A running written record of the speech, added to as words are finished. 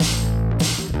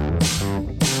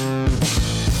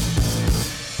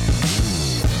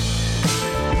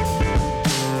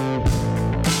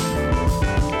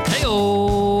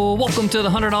to the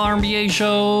 $100 MBA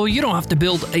show. You don't have to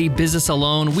build a business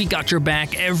alone. We got your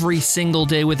back every single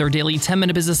day with our daily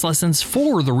 10-minute business lessons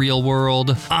for the real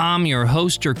world. I'm your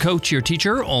host, your coach, your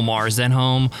teacher, Omar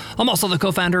Zenhom. I'm also the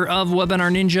co-founder of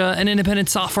Webinar Ninja, an independent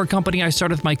software company I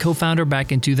started with my co-founder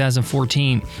back in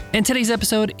 2014. And today's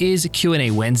episode is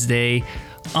Q&A Wednesday.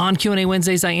 On Q&A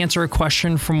Wednesdays, I answer a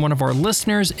question from one of our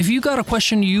listeners. If you got a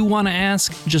question you want to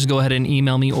ask, just go ahead and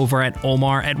email me over at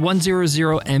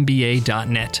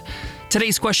omar@100mba.net.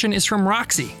 Today's question is from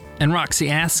Roxy, and Roxy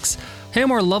asks, "Hey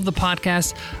Omar, love the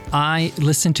podcast. I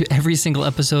listen to every single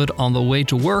episode on the way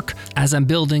to work as I'm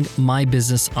building my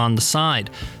business on the side.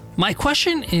 My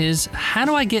question is, how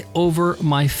do I get over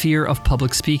my fear of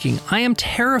public speaking? I am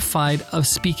terrified of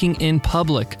speaking in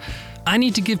public. I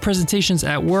need to give presentations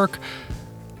at work,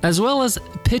 as well as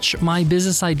pitch my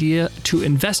business idea to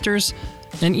investors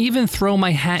and even throw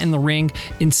my hat in the ring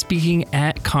in speaking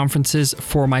at conferences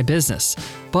for my business.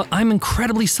 But I'm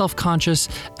incredibly self-conscious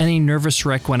and a nervous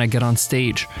wreck when I get on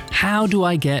stage. How do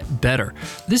I get better?"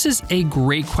 This is a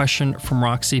great question from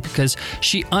Roxy because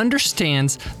she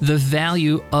understands the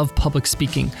value of public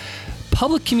speaking.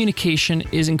 Public communication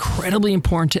is incredibly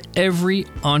important to every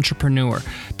entrepreneur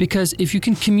because if you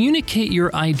can communicate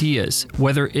your ideas,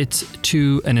 whether it's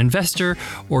to an investor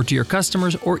or to your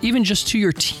customers or even just to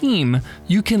your team,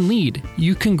 you can lead,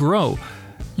 you can grow,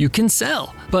 you can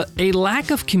sell. But a lack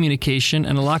of communication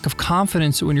and a lack of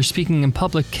confidence when you're speaking in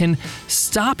public can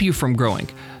stop you from growing.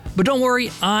 But don't worry,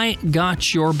 I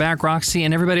got your back, Roxy,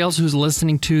 and everybody else who's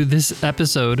listening to this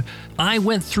episode. I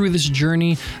went through this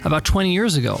journey about 20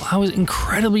 years ago. I was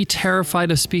incredibly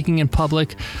terrified of speaking in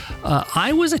public.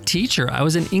 I was a teacher. I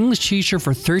was an English teacher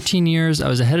for 13 years. I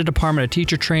was a head of department, a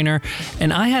teacher trainer,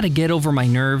 and I had to get over my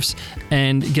nerves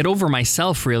and get over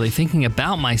myself, really, thinking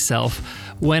about myself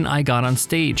when I got on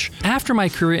stage. After my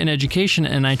career in education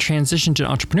and I transitioned to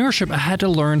entrepreneurship, I had to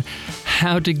learn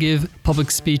how to give public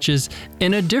speeches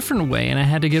in a different way, and I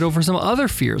had to get over some other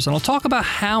fears. And I'll talk about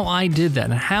how I did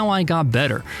that and how I got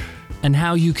better and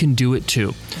how you can do it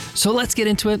too. So let's get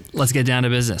into it. Let's get down to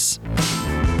business.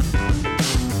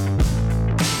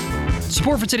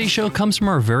 Support for today's show comes from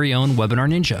our very own Webinar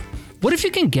Ninja. What if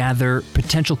you can gather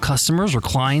potential customers or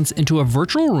clients into a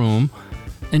virtual room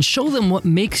and show them what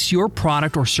makes your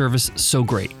product or service so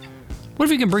great? What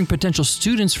if you can bring potential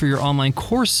students for your online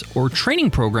course or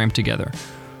training program together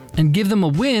and give them a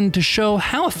win to show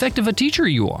how effective a teacher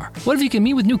you are? What if you can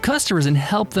meet with new customers and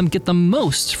help them get the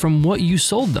most from what you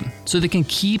sold them so they can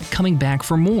keep coming back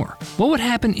for more? What would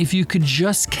happen if you could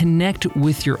just connect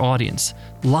with your audience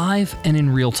live and in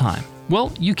real time?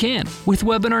 Well, you can with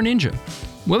Webinar Ninja.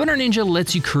 Webinar Ninja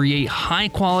lets you create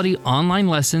high-quality online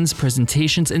lessons,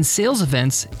 presentations, and sales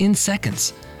events in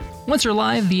seconds. Once you're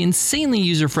live, the insanely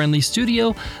user-friendly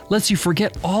studio lets you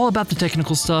forget all about the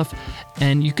technical stuff,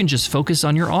 and you can just focus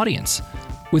on your audience.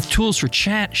 With tools for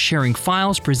chat, sharing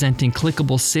files, presenting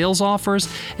clickable sales offers,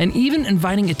 and even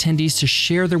inviting attendees to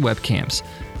share their webcams.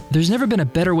 There's never been a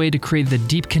better way to create the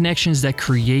deep connections that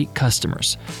create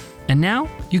customers. And now,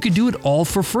 you could do it all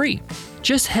for free.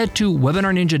 Just head to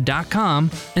webinarninja.com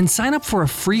and sign up for a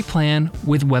free plan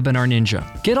with Webinar Ninja.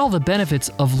 Get all the benefits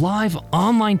of live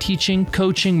online teaching,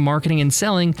 coaching, marketing, and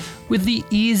selling with the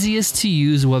easiest to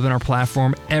use webinar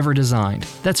platform ever designed.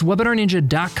 That's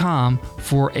webinarninja.com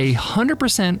for a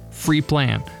 100% free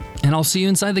plan. And I'll see you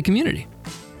inside the community.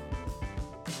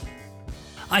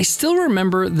 I still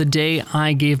remember the day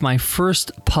I gave my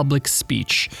first public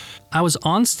speech. I was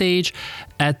on stage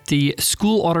at the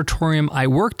school auditorium I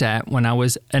worked at when I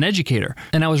was an educator,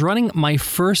 and I was running my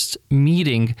first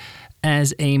meeting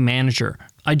as a manager.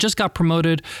 I just got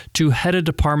promoted to head of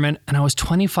department, and I was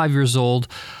 25 years old.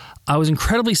 I was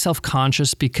incredibly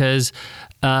self-conscious because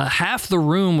half the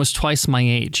room was twice my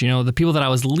age. You know, the people that I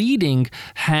was leading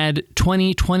had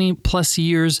 20 plus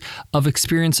years of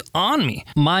experience on me.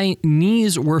 My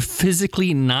knees were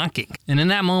physically knocking. And in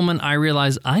that moment, I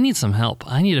realized I need some help.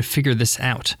 I need to figure this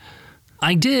out.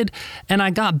 I did, and I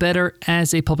got better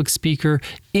as a public speaker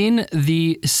in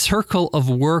the circle of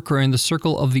work or in the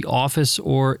circle of the office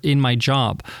or in my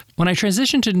job. When I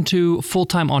transitioned into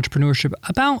full-time entrepreneurship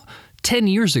about 10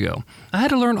 years ago, I had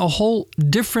to learn a whole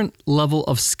different level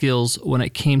of skills when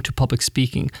it came to public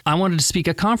speaking. I wanted to speak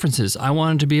at conferences. I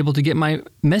wanted to be able to get my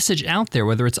message out there,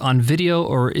 whether it's on video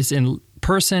or it's in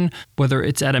person, whether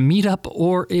it's at a meetup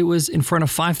or it was in front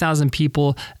of 5,000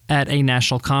 people at a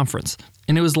national conference.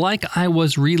 And it was like I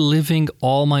was reliving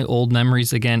all my old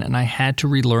memories again, and I had to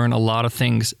relearn a lot of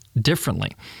things differently.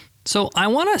 So I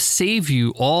want to save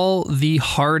you all the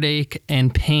heartache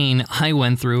and pain I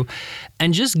went through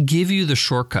and just give you the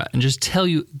shortcut and just tell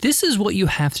you this is what you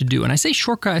have to do. And I say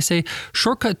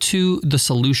shortcut to the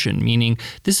solution, meaning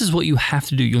this is what you have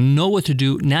to do. You'll know what to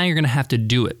do. Now you're going to have to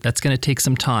do it. That's going to take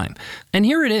some time. And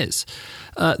here it is.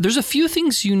 There's a few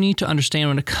things you need to understand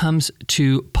when it comes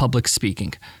to public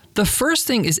speaking. The first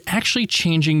thing is actually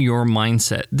changing your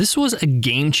mindset. This was a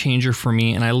game changer for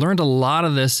me, and I learned a lot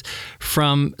of this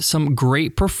from some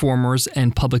great performers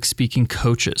and public speaking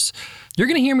coaches. You're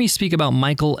going to hear me speak about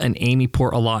Michael and Amy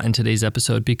Port a lot in today's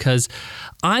episode because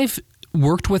I've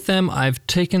worked with them. I've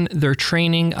taken their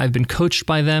training. I've been coached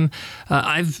by them.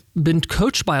 I've been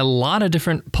coached by a lot of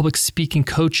different public speaking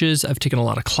coaches. I've taken a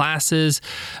lot of classes,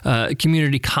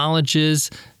 community colleges,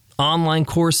 online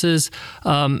courses.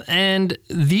 And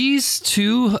these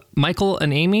two, Michael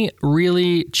and Amy,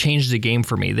 really changed the game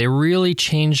for me. They really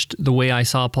changed the way I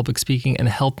saw public speaking and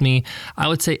helped me, I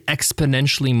would say,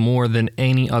 exponentially more than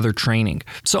any other training.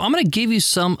 So I'm going to give you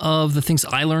some of the things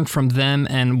I learned from them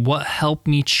and what helped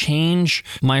me change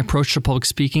my approach to public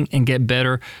speaking and get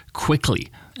better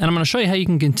quickly. And I'm going to show you how you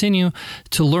can continue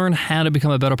to learn how to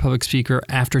become a better public speaker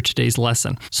after today's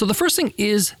lesson. So the first thing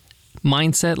is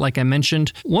mindset, like I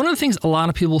mentioned. One of the things a lot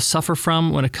of people suffer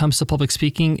from when it comes to public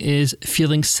speaking is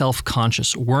feeling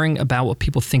self-conscious, worrying about what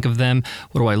people think of them.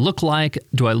 What do I look like?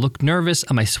 Do I look nervous?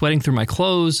 Am I sweating through my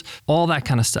clothes? All that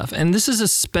kind of stuff. And this is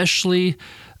especially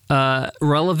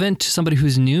relevant to somebody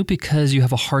who's new because you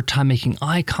have a hard time making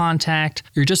eye contact.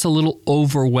 You're just a little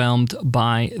overwhelmed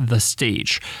by the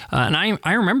stage. And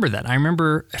I remember that. I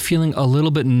remember feeling a little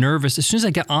bit nervous. As soon as I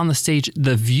get on the stage,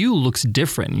 the view looks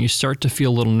different. You start to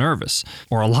feel a little nervous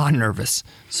or a lot nervous.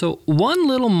 So one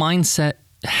little mindset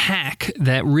hack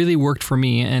that really worked for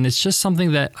me, and it's just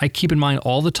something that I keep in mind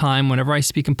all the time whenever I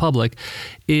speak in public,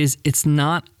 is it's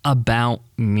not about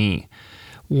me.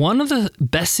 One of the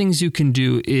best things you can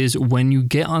do is when you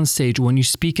get on stage, when you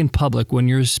speak in public, when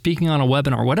you're speaking on a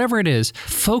webinar, whatever it is,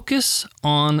 focus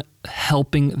on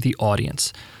helping the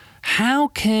audience. How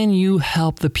can you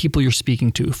help the people you're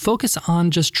speaking to? Focus on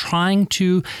just trying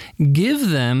to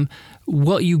give them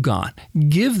what you got.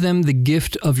 Give them the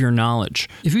gift of your knowledge.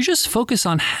 If you just focus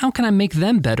on how can I make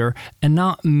them better and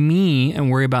not me and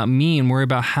worry about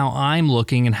how I'm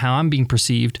looking and how I'm being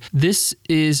perceived, this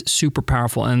is super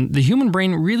powerful. And the human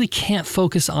brain really can't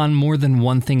focus on more than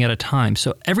one thing at a time.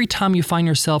 So every time you find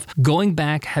yourself going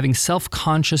back, having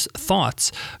self-conscious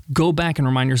thoughts, go back and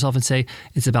remind yourself and say,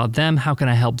 it's about them. How can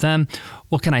I help them?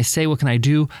 What can I say? What can I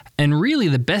do? And really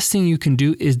the best thing you can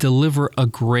do is deliver a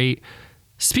great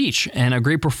speech and a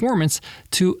great performance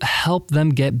to help them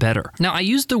get better. Now, I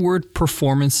use the word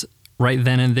performance right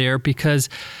then and there because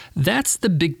that's the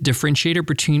big differentiator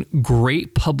between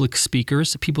great public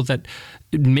speakers, people that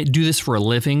do this for a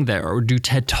living, that or do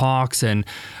TED Talks and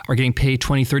are getting paid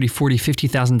 $20,000, $30,000, $40,000,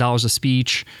 $50,000 a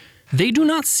speech. They do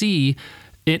not see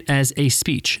it as a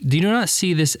speech. They do not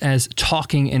see this as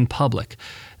talking in public.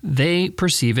 They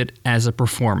perceive it as a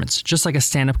performance, just like a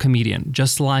stand-up comedian,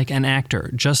 just like an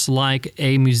actor, just like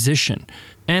a musician.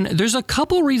 And there's a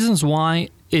couple reasons why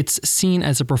it's seen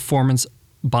as a performance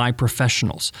by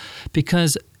professionals.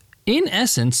 Because in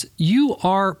essence, you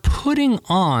are putting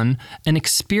on an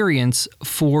experience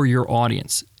for your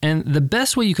audience. And the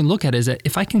best way you can look at it is that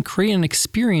if I can create an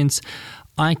experience,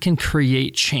 I can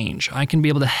create change. I can be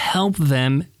able to help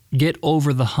them get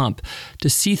over the hump, to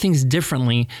see things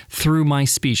differently through my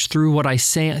speech, through what I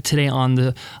say today on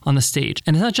the stage.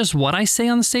 And it's not just what I say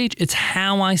on the stage, it's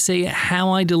how I say it, how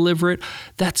I deliver it.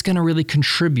 That's going to really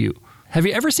contribute. Have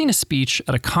you ever seen a speech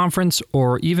at a conference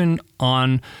or even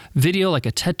on video like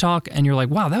a TED Talk and you're like,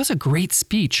 wow, that was a great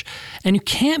speech. And you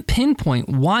can't pinpoint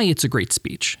why it's a great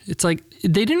speech. It's like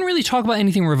they didn't really talk about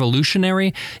anything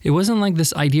revolutionary. It wasn't like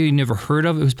this idea you never heard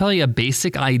of. It was probably a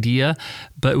basic idea,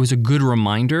 but it was a good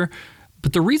reminder.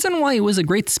 But the reason why it was a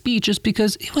great speech is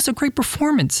because it was a great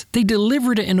performance. They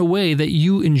delivered it in a way that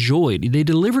you enjoyed. They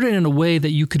delivered it in a way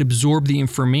that you could absorb the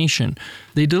information.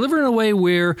 They delivered it in a way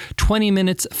where 20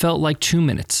 minutes felt like 2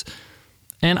 minutes.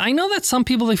 And I know that some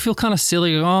people, they feel kind of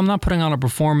silly. Oh, I'm not putting on a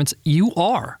performance. You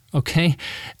are, okay?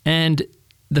 And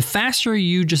the faster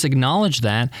you just acknowledge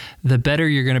that, the better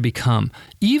you're going to become.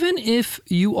 Even if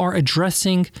you are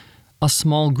addressing a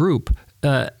small group,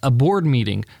 a board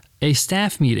meeting, a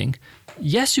staff meeting,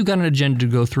 yes, you got an agenda to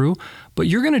go through, but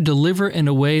you're going to deliver in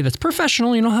a way that's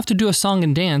professional. You don't have to do a song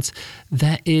and dance.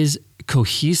 That is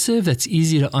cohesive, that's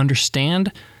easy to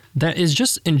understand, that is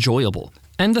just enjoyable.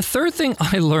 And the third thing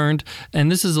I learned,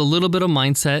 and this is a little bit of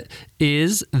mindset,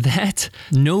 is that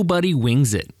nobody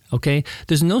wings it. Okay?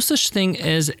 There's no such thing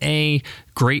as a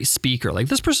great speaker. Like,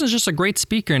 this person is just a great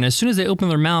speaker, and as soon as they open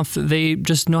their mouth, they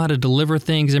just know how to deliver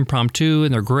things impromptu,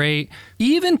 and they're great.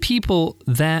 Even people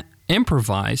that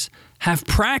improvise have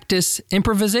practiced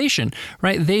improvisation,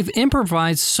 right? They've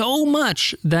improvised so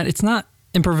much that it's not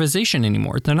improvisation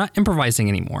anymore. They're not improvising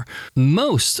anymore.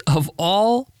 Most of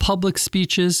all public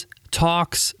speeches,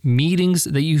 talks, meetings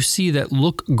that you see that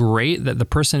look great, that the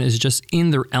person is just in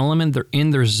their element, they're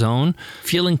in their zone,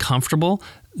 feeling comfortable,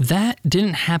 that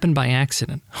didn't happen by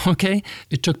accident, okay?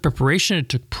 It took preparation, it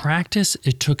took practice,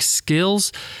 it took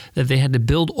skills that they had to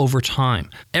build over time.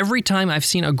 Every time I've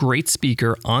seen a great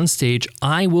speaker on stage,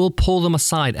 I will pull them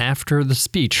aside after the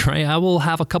speech, right? I will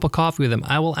have a cup of coffee with them.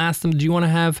 I will ask them, do you want to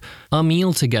have a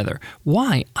meal together?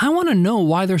 Why? I want to know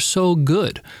why they're so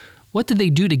good. What did they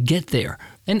do to get there?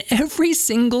 And every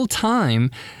single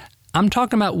time, I'm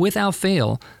talking about without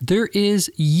fail, there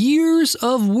is years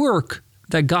of work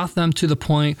that got them to the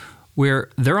point where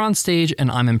they're on stage and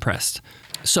I'm impressed.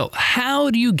 So how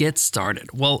do you get started?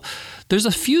 Well, there's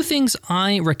a few things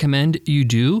I recommend you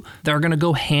do that are going to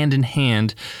go hand in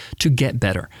hand to get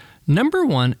better. Number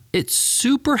one, it's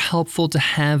super helpful to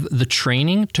have the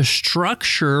training to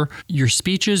structure your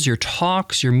speeches, your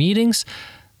talks, your meetings,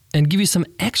 and give you some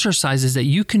exercises that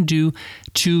you can do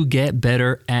to get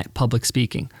better at public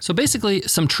speaking. So basically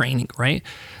some training, right?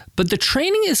 But the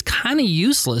training is kind of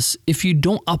useless if you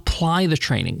don't apply the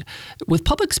training. With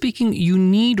public speaking, you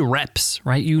need reps,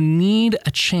 right? You need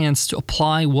a chance to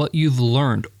apply what you've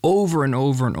learned over and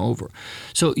over and over.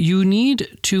 So you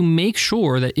need to make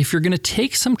sure that if you're going to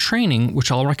take some training,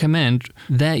 which I'll recommend,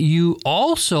 that you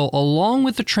also, along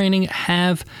with the training,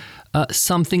 have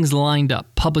some things lined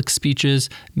up, public speeches,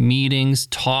 meetings,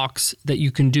 talks that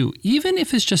you can do. Even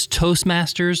if it's just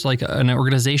Toastmasters, like an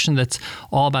organization that's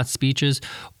all about speeches,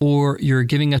 or you're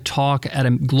giving a talk at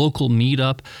a local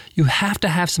meetup, you have to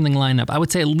have something lined up. I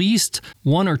would say at least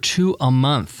 1 or 2 a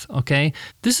month, okay?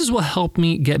 This is what helped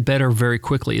me get better very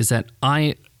quickly, is that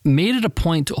I made it a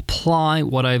point to apply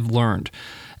what I've learned.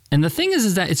 And the thing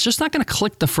is that it's just not going to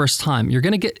click the first time. You're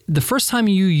going to get, the first time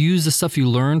you use the stuff you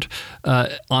learned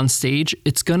on stage,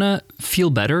 it's going to feel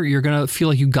better. You're going to feel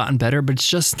like you've gotten better, but it's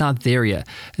just not there yet.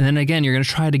 And then again, you're going to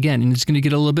try it again, and it's going to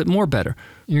get a little bit more better.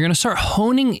 You're going to start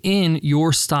honing in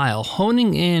your style,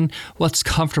 honing in what's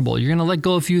comfortable. You're going to let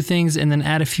go of a few things and then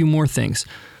add a few more things.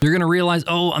 You're going to realize,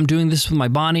 oh, I'm doing this with my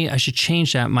body. I should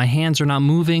change that. My hands are not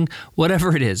moving,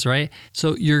 whatever it is, right?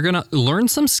 So you're going to learn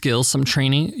some skills, some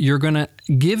training. You're going to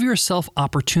give yourself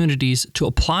opportunities to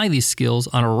apply these skills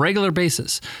on a regular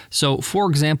basis. So for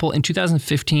example, in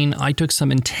 2015, I took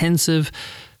some intensive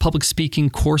public speaking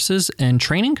courses and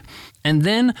training, and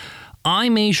then I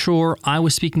made sure I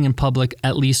was speaking in public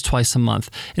at least twice a month.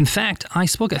 In fact, I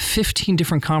spoke at 15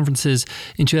 different conferences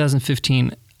in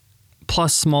 2015,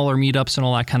 plus smaller meetups and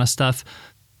all that kind of stuff.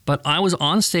 But I was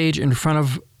on stage in front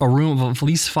of a room of at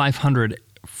least 500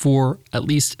 for at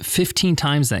least 15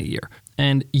 times that year.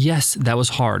 And yes, that was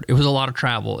hard. It was a lot of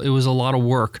travel. It was a lot of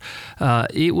work.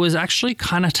 It was actually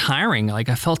kind of tiring. Like,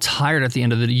 I felt tired at the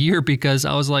end of the year because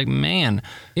I was like, man,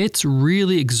 it's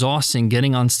really exhausting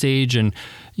getting on stage and,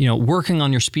 working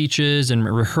on your speeches and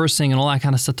rehearsing and all that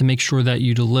kind of stuff to make sure that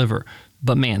you deliver.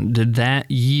 But man, did that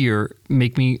year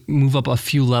make me move up a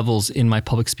few levels in my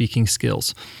public speaking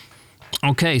skills.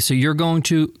 Okay, so you're going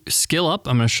to skill up.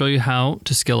 I'm going to show you how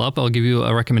to skill up. I'll give you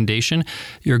a recommendation.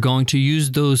 You're going to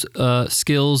use those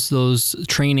skills, those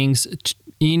trainings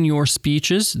in your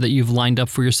speeches that you've lined up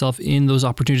for yourself in those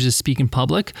opportunities to speak in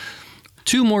public.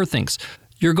 2 more things.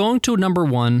 You're going to, number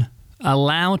 1,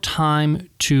 allow time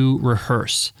to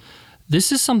rehearse.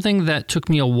 This is something that took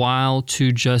me a while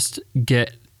to just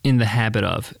get in the habit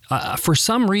of. For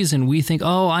some reason, we think,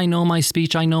 oh, I know my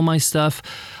speech, I know my stuff,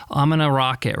 I'm going to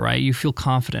rock it, right? You feel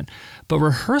confident. But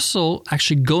rehearsal,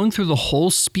 actually going through the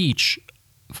whole speech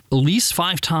at least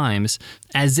 5 times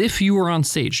as if you were on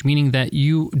stage, meaning that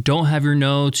you don't have your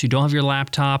notes, you don't have your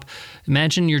laptop.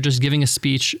 Imagine you're just giving a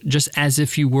speech just as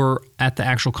if you were at the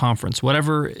actual conference,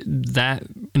 whatever that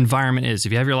environment is.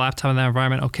 If you have your laptop in that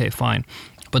environment, okay, fine.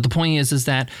 But the point is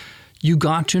that you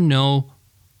got to know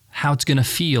how it's going to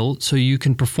feel so you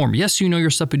can perform. Yes, you know your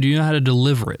stuff, but do you know how to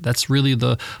deliver it? That's really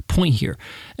the point here.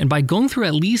 And by going through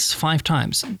at least 5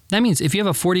 times, that means if you have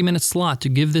a 40-minute slot to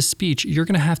give this speech, you're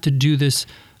going to have to do this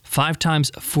 5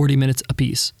 times 40 minutes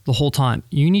apiece the whole time.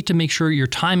 You need to make sure your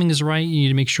timing is right. You need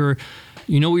to make sure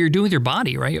you know what you're doing with your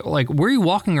body, right? Like, where are you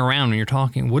walking around when you're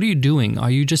talking? What are you doing?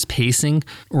 Are you just pacing,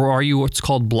 or are you what's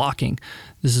called blocking?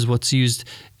 This is what's used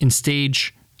in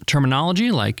stage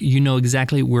terminology, like you know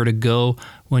exactly where to go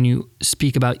when you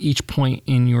speak about each point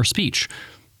in your speech,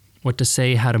 what to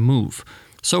say, how to move.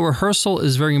 So rehearsal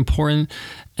is very important,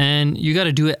 and you got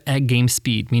to do it at game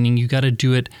speed, meaning you got to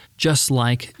do it just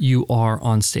like you are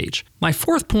on stage. My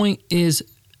fourth point is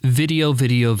video.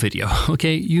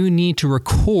 Okay, you need to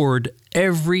record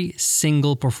every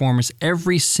single performance,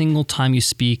 every single time you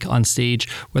speak on stage,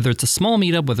 whether it's a small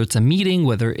meetup, whether it's a meeting,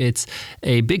 whether it's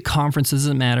a big conference,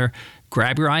 doesn't matter.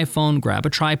 Grab your iPhone, grab a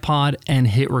tripod, and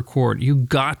hit record. You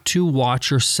got to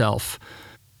watch yourself.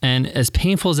 And as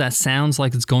painful as that sounds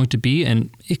like it's going to be,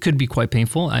 and it could be quite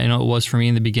painful, I know it was for me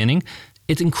in the beginning,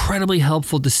 it's incredibly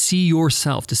helpful to see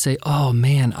yourself, to say, oh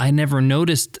man, I never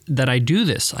noticed that I do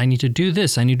this. I need to do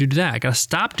this. I need to do that. I got to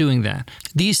stop doing that.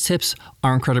 These tips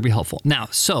are incredibly helpful. Now,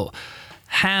 so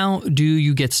how do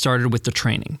you get started with the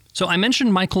training? So I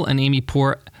mentioned Michael and Amy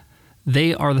Port.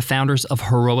 They are the founders of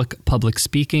Heroic Public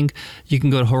Speaking. You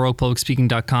can go to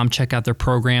heroicpublicspeaking.com, check out their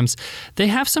programs. They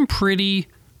have some pretty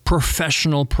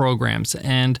professional programs,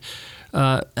 and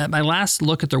at my last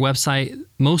look at their website,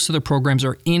 most of their programs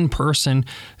are in-person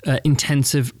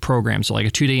intensive programs, so like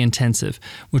a 2-day intensive,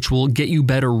 which will get you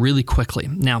better really quickly.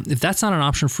 Now, if that's not an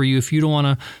option for you, if you don't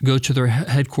want to go to their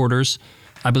headquarters,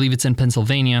 I believe it's in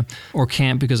Pennsylvania, or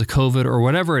can't because of COVID or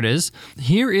whatever it is,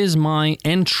 here is my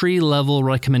entry-level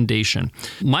recommendation.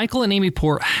 Michael and Amy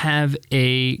Port have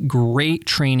a great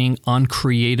training on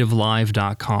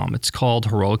creativelive.com. It's called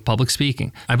Heroic Public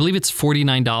Speaking. I believe it's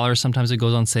 $49. Sometimes it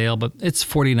goes on sale, but it's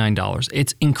 $49.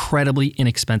 It's incredibly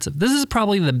inexpensive. This is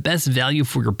probably the best value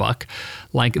for your buck.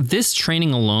 Like, this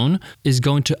training alone is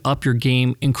going to up your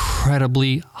game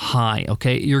incredibly high,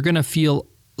 okay? You're going to feel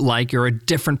like you're a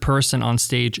different person on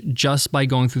stage just by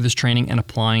going through this training and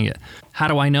applying it. How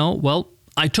do I know? Well,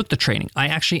 I took the training. I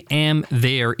actually am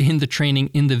there in the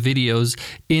training, in the videos,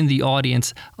 in the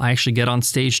audience. I actually get on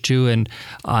stage too, and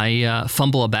I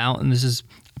fumble about. And this is,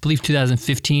 I believe,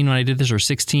 2015 when I did this, or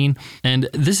 16. And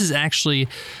this is actually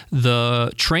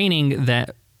the training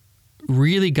that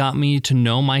really got me to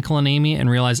know Michael and Amy and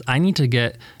realize I need to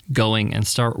get going and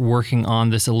start working on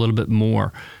this a little bit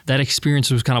more. That experience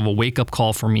was kind of a wake-up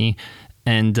call for me,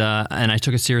 and I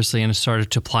took it seriously and started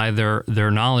to apply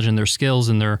their knowledge and their skills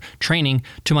and their training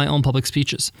to my own public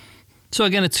speeches. So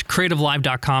again, it's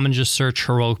creativelive.com, and just search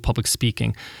Heroic Public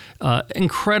Speaking.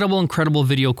 Incredible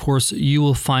video course. You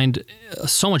will find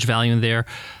so much value in there.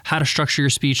 How to structure your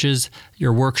speeches,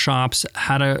 your workshops,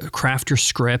 how to craft your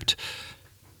script,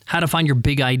 how to find your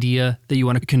big idea that you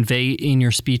want to convey in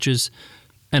your speeches,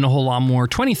 and a whole lot more.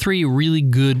 23 really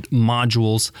good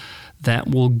modules that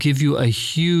will give you a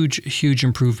huge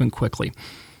improvement quickly.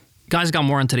 Guys, got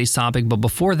more on today's topic, but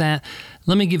before that,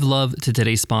 let me give love to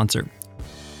today's sponsor.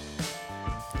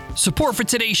 Support for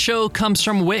today's show comes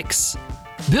from Wix.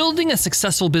 Building a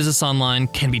successful business online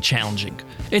can be challenging.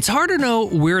 It's hard to know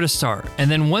where to start, and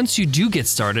then once you do get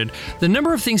started, the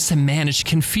number of things to manage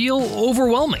can feel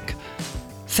overwhelming.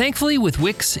 Thankfully, with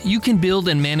Wix, you can build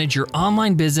and manage your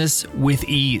online business with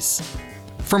ease.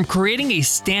 From creating a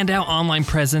standout online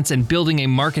presence and building a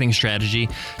marketing strategy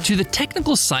to the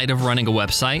technical side of running a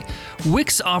website,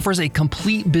 Wix offers a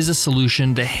complete business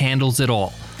solution that handles it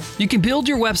all. You can build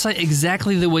your website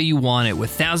exactly the way you want it,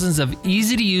 with thousands of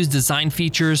easy-to-use design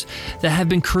features that have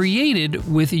been created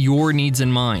with your needs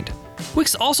in mind.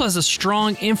 Wix also has a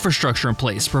strong infrastructure in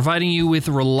place, providing you with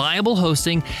reliable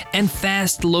hosting and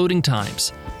fast loading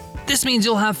times. This means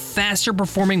you'll have faster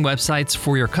performing websites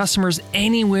for your customers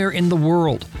anywhere in the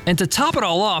world. And to top it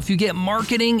all off, you get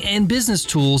marketing and business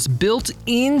tools built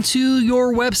into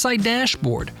your website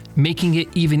dashboard, making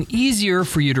it even easier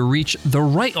for you to reach the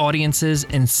right audiences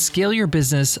and scale your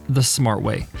business the smart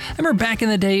way. I remember back in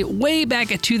the day, way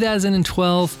back at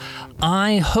 2012,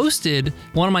 I hosted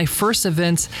one of my first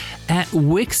events at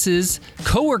Wix's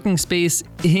co-working space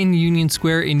in Union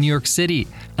Square in New York City.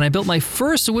 And I built my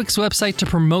first Wix website to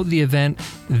promote the event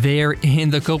there in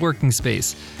the co-working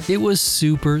space. It was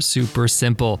super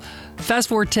simple. Fast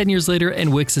forward 10 years later,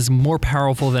 and Wix is more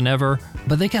powerful than ever,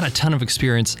 but they got a ton of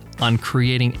experience on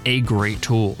creating a great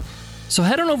tool. So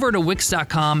head on over to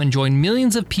Wix.com and join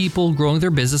millions of people growing their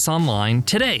business online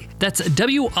today. That's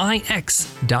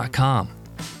Wix.com.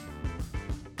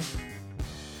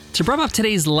 To wrap up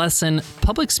today's lesson,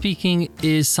 public speaking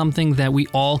is something that we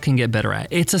all can get better at.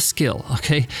 It's a skill,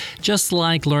 okay? Just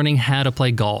like learning how to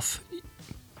play golf.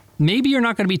 Maybe you're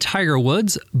not going to be Tiger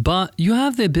Woods, but you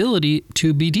have the ability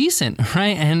to be decent,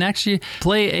 right? And actually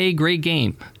play a great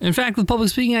game. In fact, with public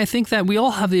speaking, I think that we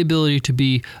all have the ability to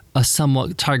be a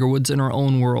somewhat Tiger Woods in our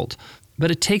own world. But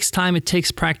it takes time, it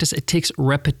takes practice, it takes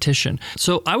repetition.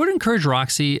 So I would encourage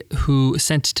Roxy, who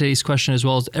sent today's question, as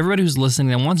well as everybody who's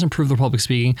listening and wants to improve their public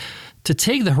speaking, to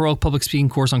take the Heroic Public Speaking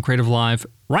course on Creative Live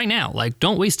right now. Like,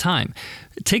 don't waste time.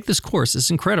 Take this course. It's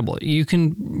incredible. You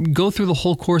can go through the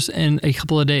whole course in a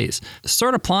couple of days.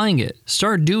 Start applying it.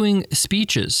 Start doing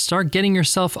speeches. Start getting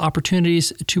yourself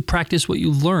opportunities to practice what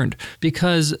you've learned.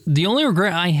 Because the only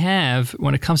regret I have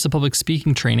when it comes to public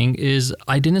speaking training is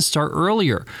I didn't start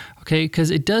earlier, okay? Because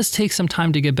it does take some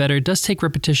time to get better. It does take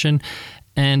repetition.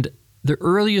 And the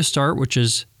earlier you start, which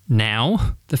is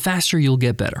now, the faster you'll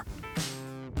get better.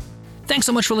 Thanks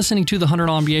so much for listening to the $100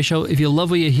 MBA Show. If you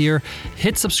love what you hear,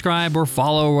 hit subscribe or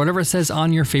follow or whatever it says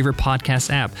on your favorite podcast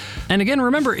app. And again,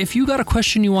 remember, if you got a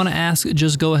question you want to ask,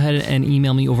 just go ahead and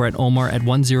email me over at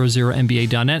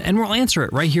omar@100mba.net and we'll answer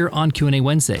it right here on Q&A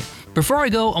Wednesday. Before I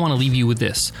go, I want to leave you with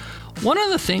this. One of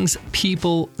the things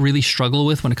people really struggle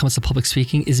with when it comes to public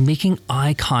speaking is making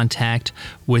eye contact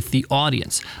with the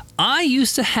audience. I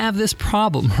used to have this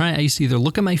problem, right? I used to either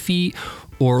look at my feet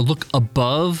or look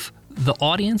above the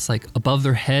audience, like above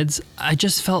their heads. I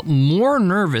just felt more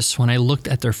nervous when I looked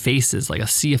at their faces, like a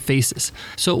sea of faces.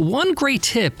 So one great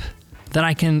tip that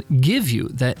I can give you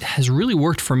that has really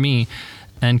worked for me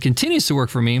and continues to work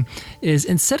for me is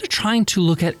instead of trying to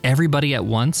look at everybody at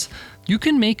once, you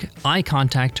can make eye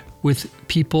contact with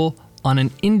people on an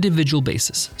individual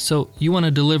basis. So you want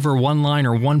to deliver one line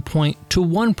or one point to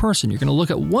one person. You're going to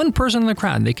look at one person in the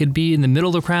crowd. They could be in the middle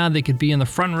of the crowd, they could be in the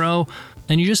front row,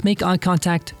 and you just make eye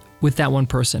contact with that one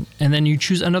person. And then you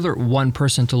choose another one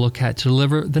person to look at to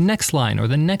deliver the next line or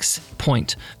the next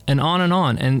point, and on and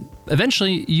on. And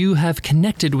eventually you have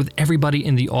connected with everybody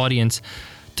in the audience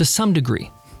to some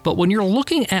degree. But when you're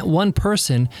looking at one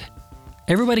person,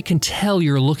 everybody can tell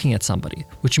you're looking at somebody,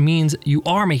 which means you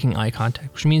are making eye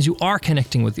contact, which means you are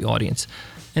connecting with the audience.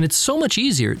 And it's so much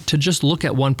easier to just look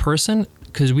at one person,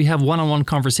 because we have one-on-one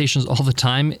conversations all the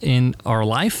time in our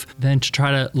life, than to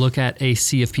try to look at a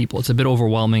sea of people. It's a bit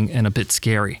overwhelming and a bit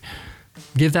scary.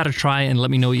 Give that a try and let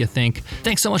me know what you think.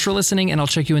 Thanks so much for listening, and I'll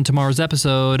check you in tomorrow's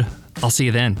episode. I'll see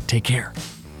you then. Take care.